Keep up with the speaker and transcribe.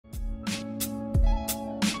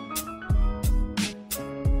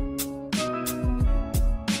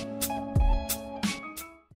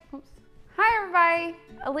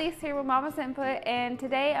Elise here with Mama's Input, and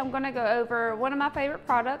today I'm going to go over one of my favorite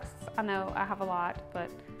products. I know I have a lot, but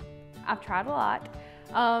I've tried a lot.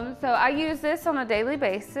 So I use this on a daily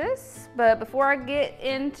basis, but before I get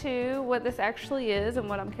into what this actually is and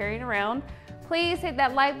what I'm carrying around, please hit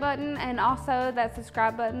that like button and also that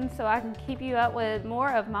subscribe button so I can keep you up with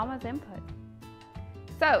more of Mama's Input.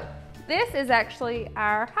 So this is actually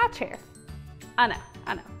our high chair. I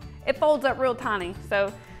know. It folds up real tiny.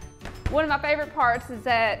 So one of my favorite parts is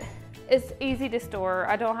that it's easy to store.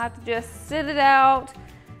 I don't have to just sit it out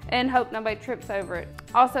and hope nobody trips over it.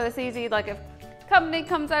 Also, it's easy, like if company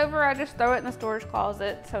comes over, I just throw it in the storage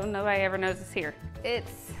closet so nobody ever knows it's here.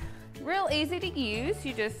 It's real easy to use.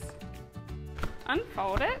 You just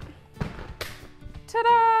unfold it.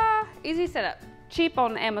 Ta-da! Easy setup. Cheap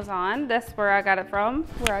on Amazon. That's where I got it from,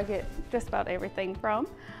 where I get just about everything from.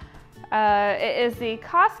 It is the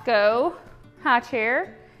Cosco High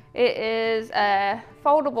Chair. It is a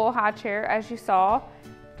foldable high chair, as you saw.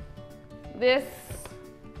 This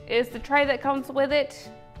is the tray that comes with it.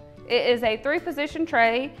 It is a 3-position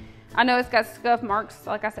tray. I know it's got scuff marks.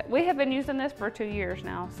 Like I said, we have been using this for 2 years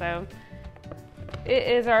now, so it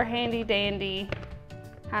is our handy dandy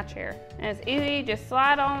high chair. And it's easy, just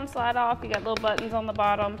slide on, slide off. You got little buttons on the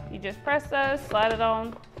bottom. You just press those, slide it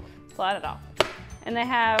on, slide it off. And they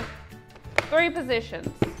have 3 positions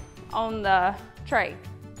on the tray.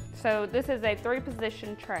 So this is a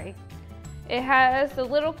 3-position tray. It has the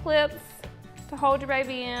little clips to hold your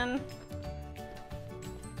baby in,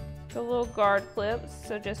 the little guard clips,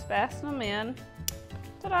 so just fasten them in.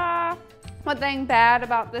 Ta-da! One thing bad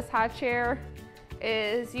about this high chair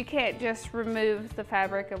is you can't just remove the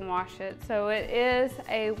fabric and wash it. So it is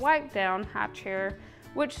a wipe down high chair,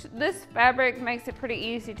 which this fabric makes it pretty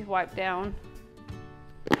easy to wipe down.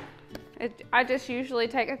 I just usually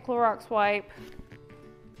take a Clorox wipe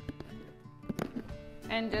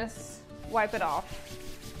and just wipe it off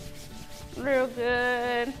real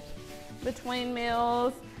good between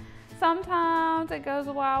meals. Sometimes it goes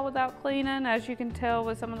a while without cleaning, as you can tell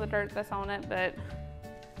with some of the dirt that's on it, but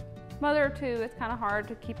mother of 2, it's kind of hard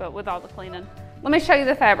to keep up with all the cleaning. Let me show you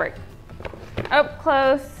the fabric. Up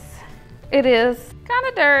close, it is kind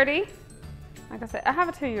of dirty. Like I said, I have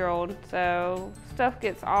a 2-year-old, so stuff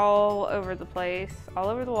gets all over the place, all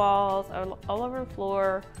over the walls, all over the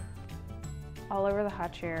floor, all over the high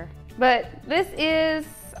chair. But this is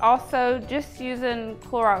also just using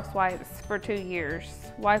Clorox wipes for 2 years,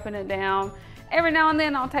 wiping it down. Every now and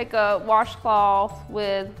then I'll take a washcloth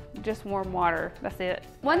with just warm water. That's it.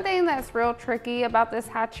 One thing that's real tricky about this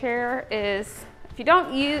high chair is if you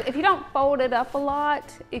don't fold it up a lot,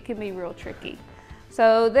 it can be real tricky.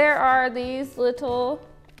 So there are these little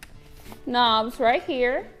knobs right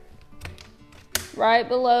here, right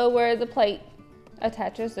below where the plate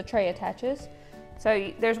attaches, the tray attaches.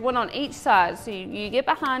 So there's one on each side. So you get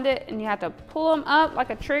behind it and you have to pull them up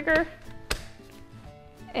like a trigger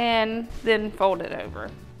and then fold it over.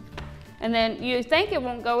 And then you think it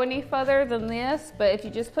won't go any further than this, but if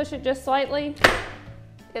you just push it just slightly,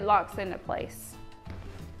 it locks into place.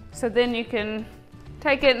 So then you can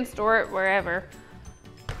take it and store it wherever.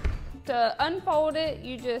 To unfold it,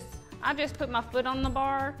 I just put my foot on the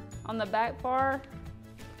bar, on the back bar,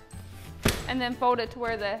 and then fold it to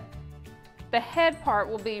where the head part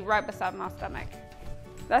will be right beside my stomach.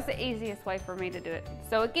 That's the easiest way for me to do it.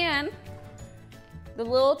 So again, the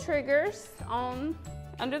little triggers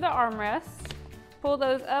under the armrest, pull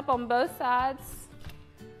those up on both sides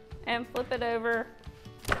and flip it over,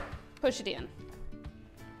 push it in.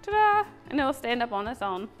 Ta-da! And it'll stand up on its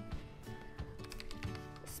own.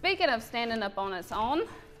 Speaking of standing up on its own,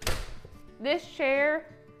 this chair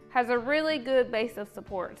has a really good base of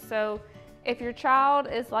support. So if your child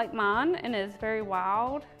is like mine and is very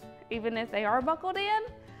wild, even if they are buckled in,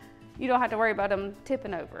 you don't have to worry about them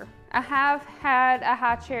tipping over. I have had a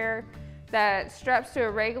high chair that straps to a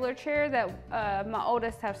regular chair that my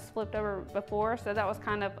oldest has flipped over before, so that was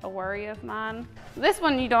kind of a worry of mine. This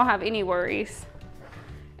one you don't have any worries.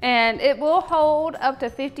 And it will hold up to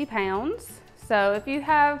 50 pounds. So if you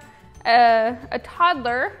have a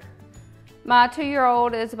toddler, my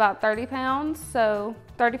 2-year-old is about 30 pounds, so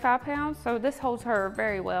 35 pounds. So this holds her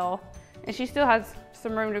very well. And she still has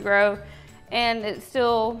some room to grow. And it's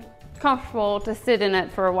still comfortable to sit in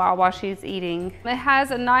it for a while she's eating. It has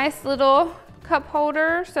a nice little cup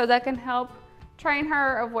holder, so that can help train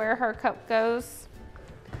her of where her cup goes.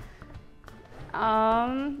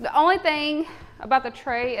 The only thing about the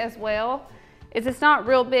tray as well is it's not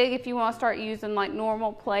real big if you want to start using like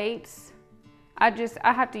normal plates. I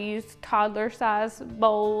have to use toddler size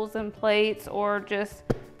bowls and plates, or just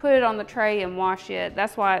put it on the tray and wash it.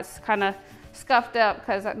 That's why it's kind of scuffed up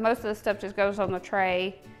because most of the stuff just goes on the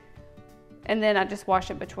tray. And then I just wash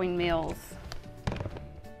it between meals.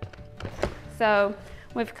 So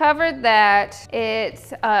we've covered that.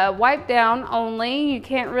 It's wipe down only. You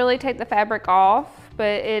can't really take the fabric off, but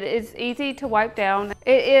it is easy to wipe down.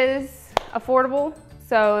 It is affordable.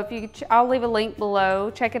 So if you, I'll leave a link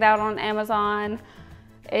below. Check it out on Amazon.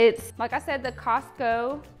 It's, like I said, the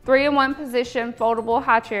Cosco 3-in-1 position foldable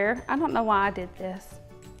high chair. I don't know why I did this.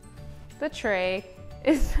 The tray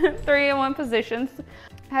is 3-in-1 positions.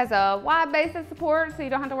 Has a wide base of support, so you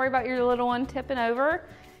don't have to worry about your little one tipping over.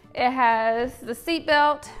 It has the seat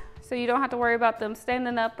belt, so you don't have to worry about them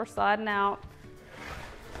standing up or sliding out.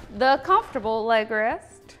 The comfortable leg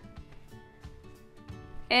rest.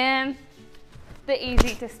 And the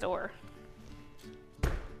easy to store.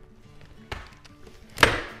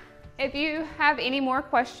 If you have any more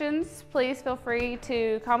questions, please feel free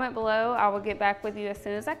to comment below. I will get back with you as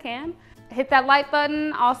soon as I can. Hit that like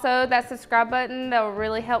button, also that subscribe button. That will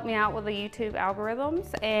really help me out with the YouTube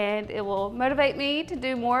algorithms, and it will motivate me to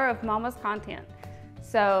do more of Mama's content.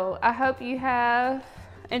 So I hope you have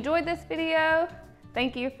enjoyed this video.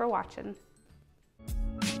 Thank you for watching.